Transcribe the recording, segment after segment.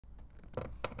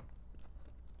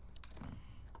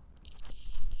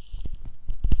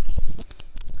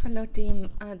Hello team,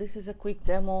 this is a quick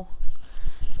demo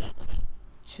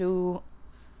to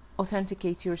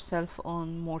authenticate yourself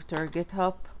on Mortar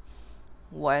GitHub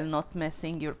while not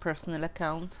messing your personal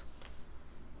account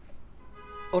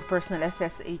or personal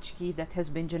SSH key that has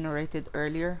been generated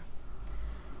earlier.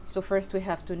 So first we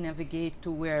have to navigate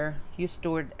to where you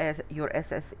stored your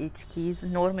SSH keys.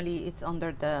 Normally it's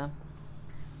under the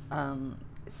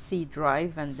C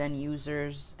drive and then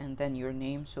users and then your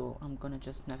name. So I'm gonna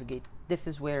just navigate. This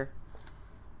is where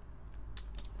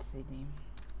CD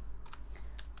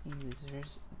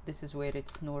users, this is where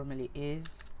it's normally is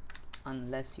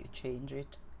unless you change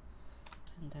it,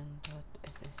 and then .ssh.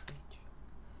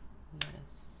 Let us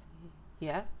see.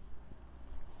 Yeah,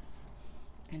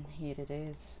 and here it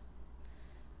is.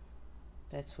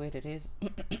 That's where it is.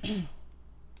 Okay.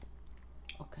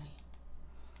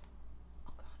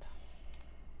 Oh God.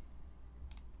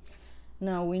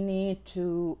 Now we need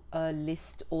to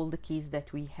list all the keys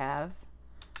that we have.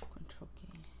 Control key.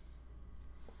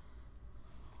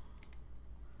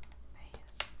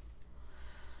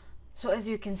 So as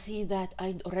you can see that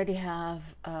I already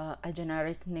have a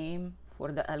generic name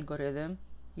for the algorithm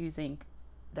using,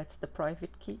 that's the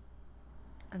private key,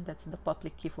 and that's the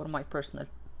public key for my personal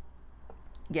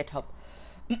GitHub.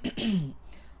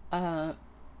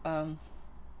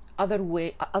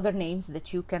 Other names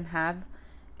that you can have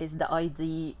is the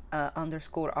ID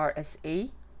underscore RSA.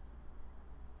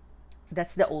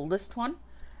 That's the oldest one,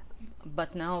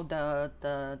 but now the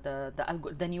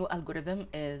new algorithm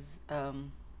is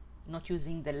not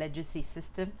using the legacy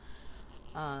system.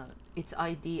 It's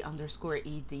ID underscore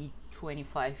ED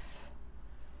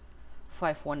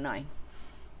 25519.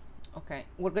 Okay,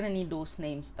 we're gonna need those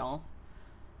names though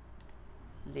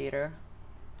later.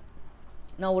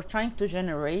 Now we're trying to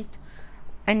generate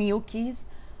a new keys.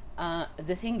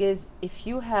 The thing is, if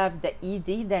you have the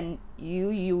ED, then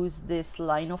you use this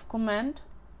line of command.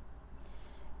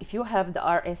 If you have the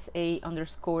RSA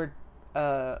underscore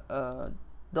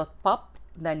dot pop,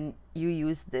 then you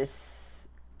use this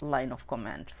line of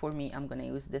command. For me, I'm gonna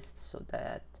use this, so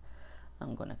that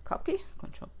I'm gonna copy,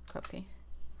 control copy,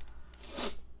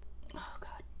 oh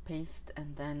God, paste,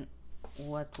 and then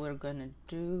what we're gonna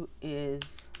do is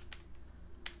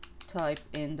type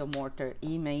in the Mortar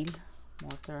email,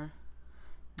 mortar.xyz,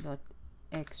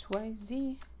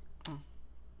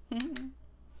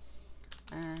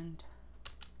 and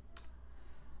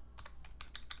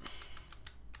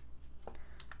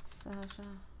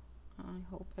Sasha, I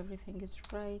hope everything is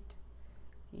right.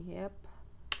 Yep.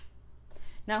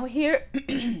 Now here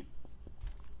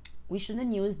we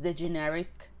shouldn't use the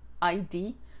generic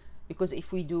ID, because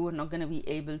if we do, we're not going to be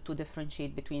able to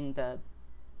differentiate between the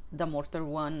Mortar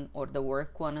one or the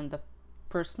work one and the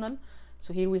personal.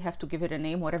 So here we have to give it a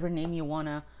name, whatever name you want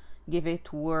to give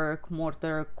it, work,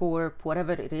 Mortar, corp,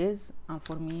 whatever it is. And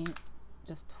for me,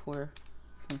 just for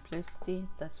simplicity,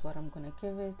 that's what I'm going to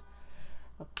give it.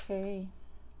 Okay.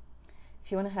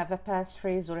 If you want to have a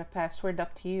passphrase or a password,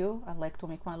 up to you. I like to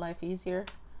make my life easier,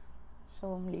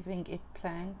 so I'm leaving it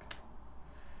blank.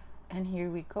 And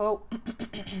here we go.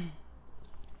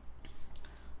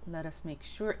 Let us make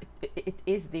sure it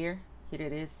is there. Here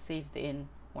it is, saved in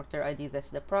Mortar ID. That's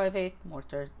the private.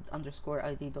 Mortar underscore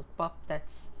ID dot pop,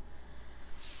 that's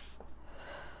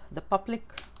the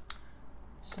public.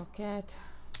 So get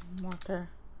Mortar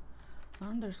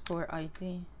underscore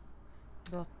ID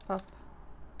dot pop,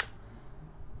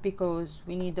 because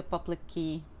we need the public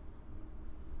key.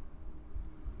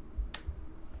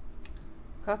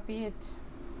 Copy it,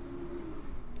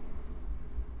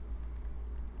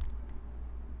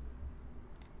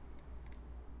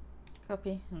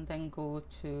 copy, and then go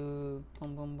to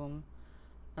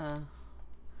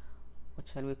what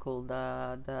shall we call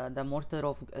the Mortar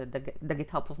of the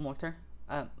GitHub of Mortar.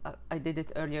 I did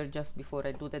it earlier just before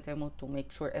I do the demo to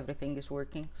make sure everything is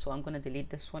working, so I'm gonna delete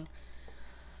this one.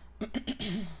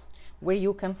 Where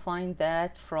you can find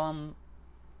that from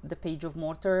the page of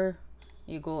Mortar,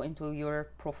 you go into your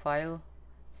profile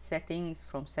settings,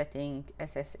 from setting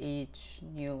SSH,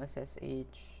 new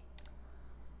SSH,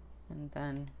 and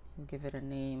then you give it a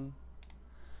name,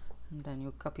 and then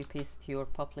you copy paste your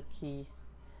public key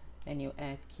and you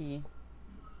add key.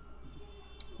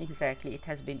 Exactly, it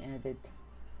has been added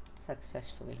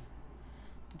successfully.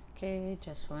 Okay,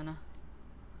 just wanna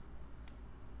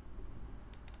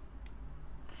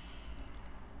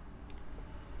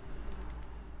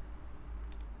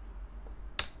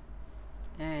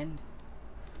and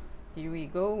here we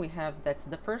go. We have, that's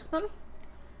the personal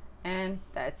and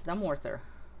that's the Mortar.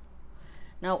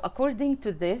 Now according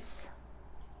to this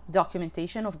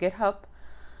documentation of GitHub,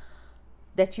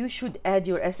 that you should add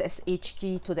your SSH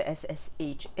key to the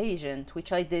SSH agent,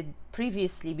 which I did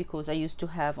previously because I used to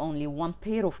have only one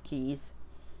pair of keys.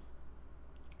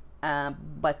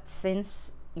 But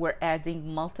since we're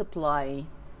adding multiply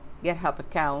GitHub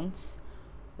accounts,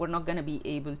 we're not going to be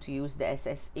able to use the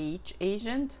SSH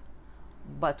agent,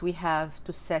 but we have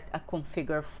to set a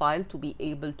configure file to be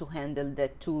able to handle the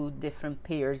two different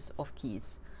pairs of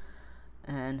keys.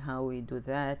 And how we do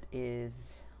that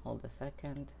is, hold a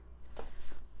second,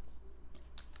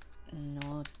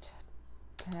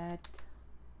 notepad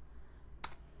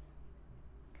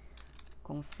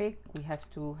config. We have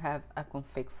to have a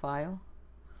config file,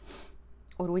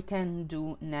 or we can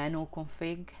do nano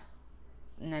config.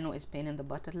 Nano is pain in the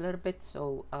butt a little bit,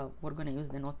 so we're going to use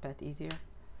the notepad easier.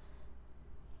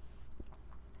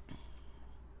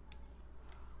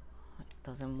 It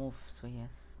doesn't move, so yes,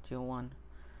 G1.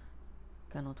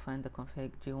 Cannot find the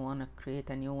config. Do you want to create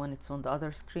a new one? It's on the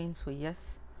other screen, so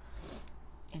yes.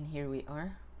 And here we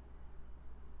are.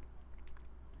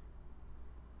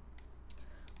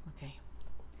 Okay.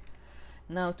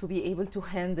 Now to be able to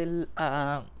handle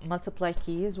multiply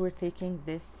keys, we're taking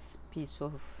this piece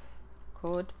of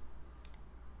code,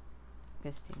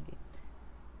 pasting it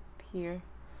here.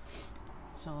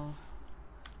 So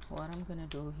what I'm gonna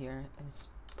do here is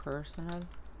personal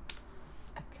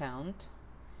account,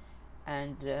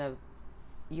 and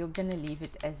you're gonna leave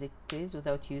it as it is,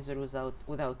 without user,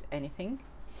 without anything.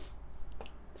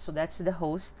 So that's the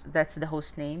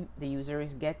host name, the user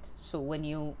is get. So when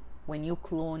you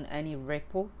clone any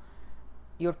repo,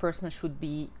 your personal should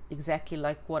be exactly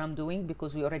like what I'm doing,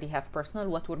 because we already have personal.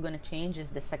 What we're going to change is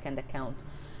the second account,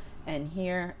 and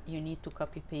here you need to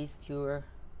copy paste your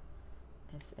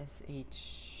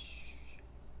SSH,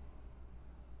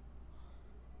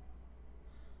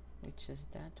 which is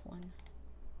that one,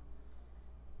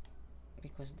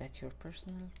 because that's your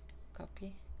personal.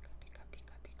 Copy.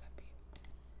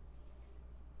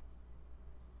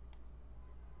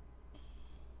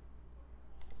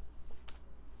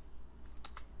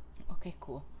 Okay,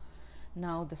 cool.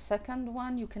 Now the second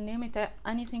one, you can name it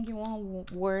anything you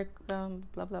want, work,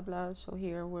 blah blah blah. So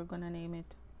here we're gonna name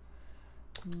it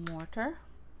mortar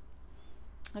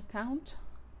account,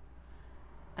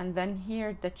 and then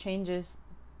here that changes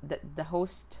the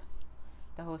host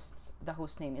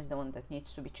name is the one that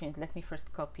needs to be changed. Let me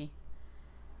first copy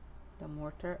the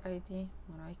mortar ID,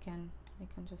 or I can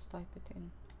just type it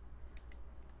in.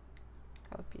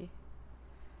 Copy.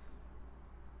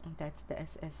 And that's the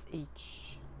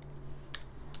SSH.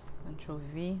 Control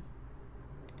V.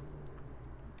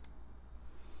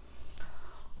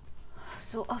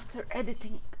 So after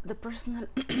editing the personal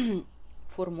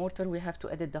for mortar, we have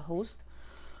to edit the host.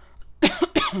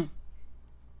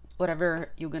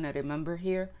 Whatever you're gonna remember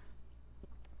here.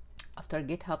 After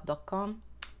github.com/,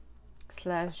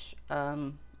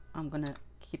 I'm gonna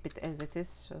keep it as it is,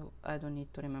 so I don't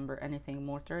need to remember anything.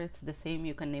 Mortar, it's the same,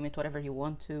 you can name it whatever you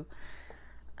want to.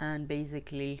 And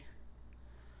basically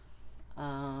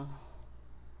I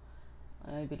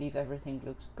believe everything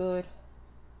looks good.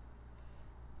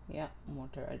 Yeah,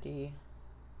 mortar ID,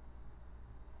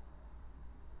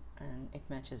 and it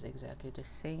matches exactly the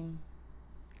same.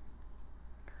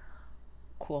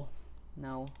 Cool.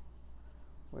 Now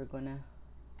we're gonna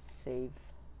save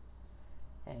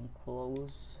and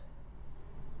close.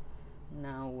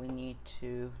 Now we need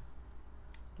to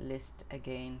list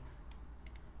again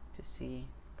to see.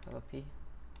 Copy,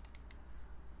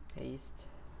 paste.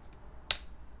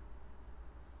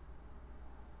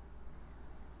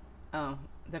 Oh,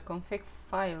 the config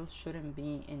file shouldn't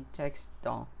be in text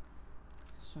though.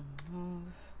 So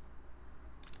move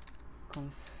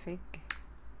config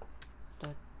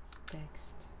dot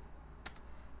text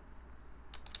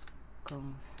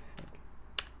config.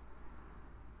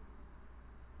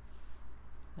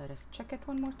 Let us check it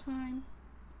one more time.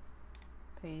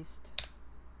 Paste.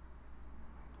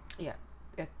 Yeah,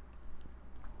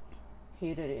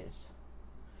 here it is.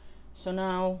 So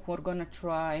now we're gonna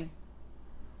try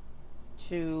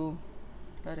to,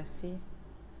 let us see.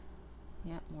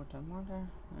 Yeah, mortar,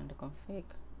 and the config,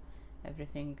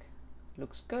 everything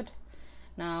looks good.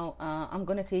 Now I'm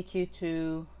gonna take you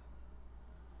to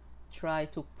try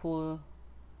to pull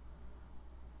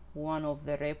one of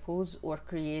the repos, or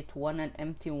create an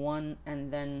empty one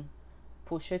and then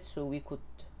push it, so we could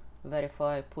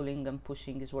verify pulling and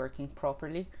pushing is working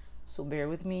properly. So bear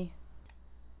with me.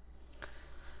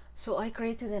 So I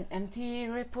created an empty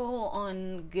repo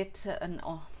on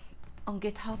on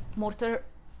GitHub mortar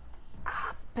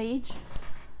page.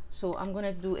 So I'm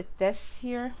gonna do a test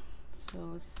here.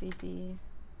 So cd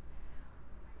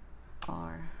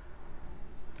r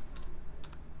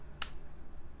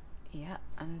Yeah,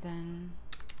 and then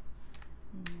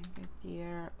make it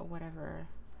here or whatever,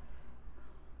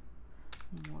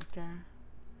 mortar.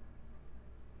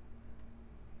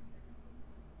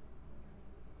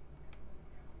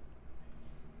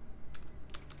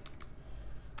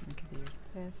 Make it here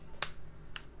test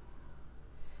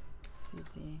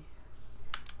cd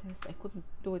test. I couldn't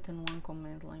do it in one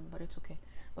command line, but it's okay.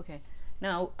 Okay,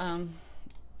 now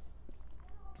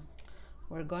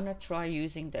we're gonna try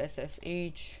using the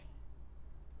SSH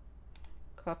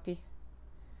copy.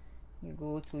 You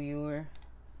go to your,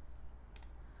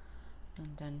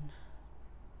 and then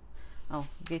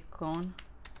git clone,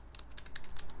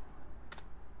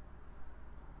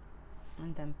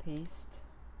 and then paste.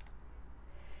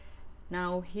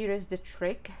 Now here is the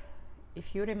trick.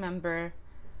 If you remember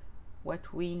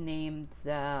what we named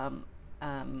the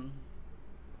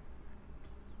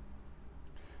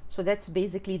so that's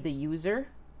basically the user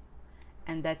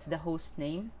and that's the host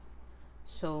name.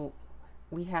 So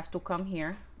we have to come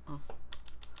here,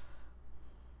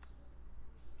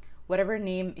 whatever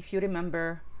name, if you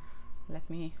remember, let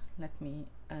me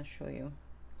show you.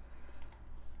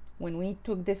 When we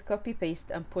took this copy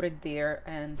paste and put it there,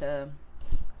 and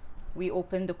we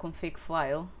opened the config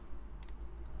file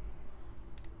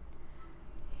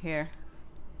here,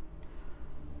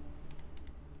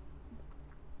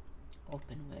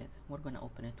 we're gonna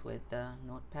open it with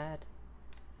Notepad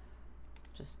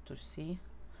just to see.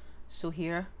 So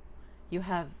here you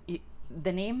have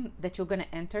the name that you're gonna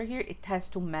enter here. It has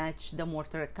to match the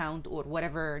mortar account or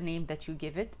whatever name that you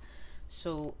give it.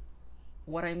 So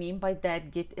what I mean by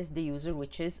that, git is the user,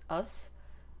 which is us,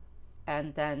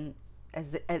 and then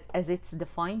as it's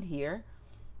defined here,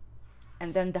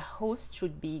 and then the host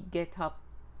should be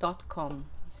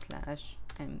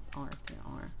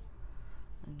github.com/mrtr,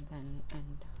 and then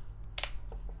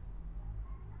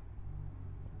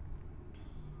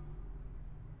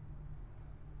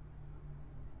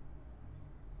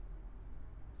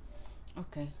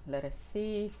okay, let us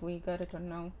see if we got it or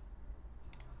no.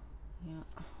 Yeah,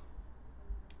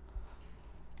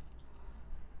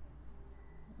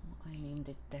 I named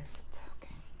it test.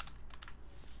 Okay,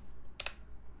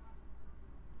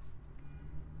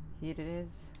 here it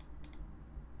is,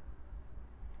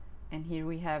 and here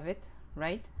we have it,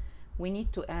 right? We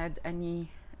need to add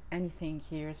anything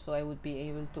here, so I would be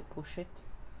able to push it.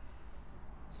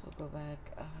 So go back,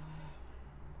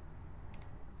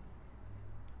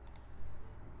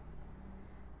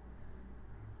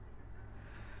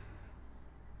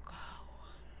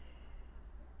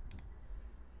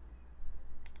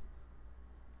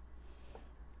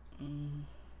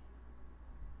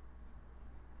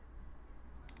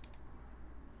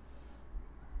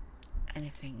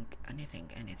 anything.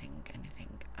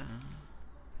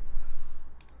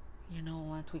 You know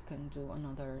what, we can do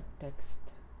another text.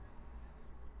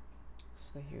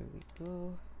 So here we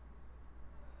go,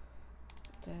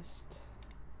 test,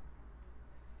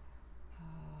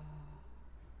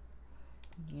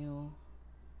 new,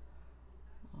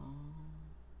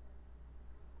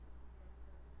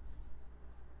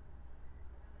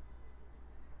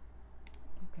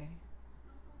 okay.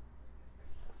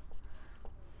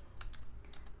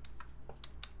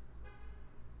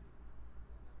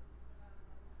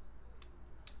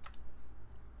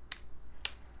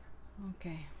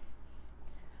 Okay,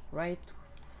 right,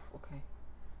 okay.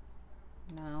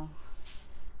 Now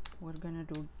we're gonna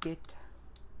do git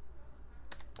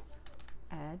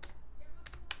add.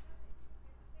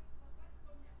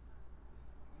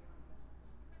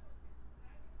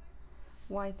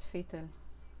 Why it's fatal?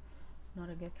 Not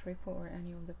a get repo or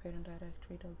any of the parent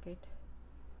directory.git.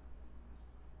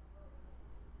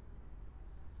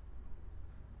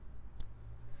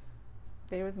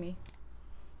 Bear with me.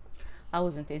 I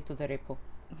wasn't into the repo.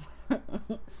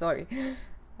 Sorry.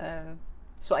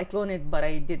 So I cloned it, but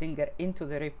I didn't get into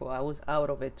the repo. I was out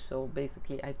of it, so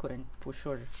basically I couldn't push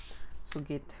order. So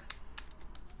git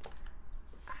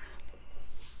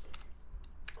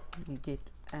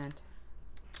add.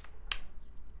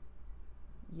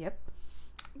 Yep.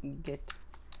 Git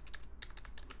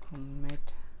commit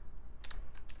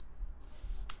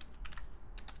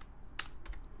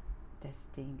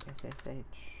testing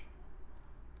SSH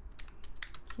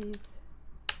keys,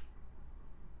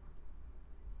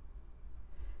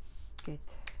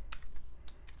 git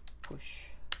push.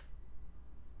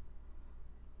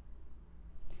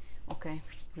 Okay,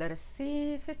 let us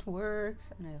see if it works,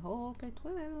 and I hope it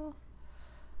will.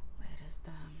 Where is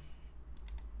the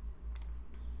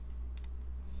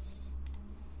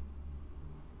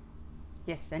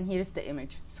yes, and here's the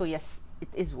image. So yes, it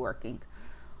is working.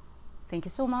 Thank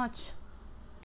you so much.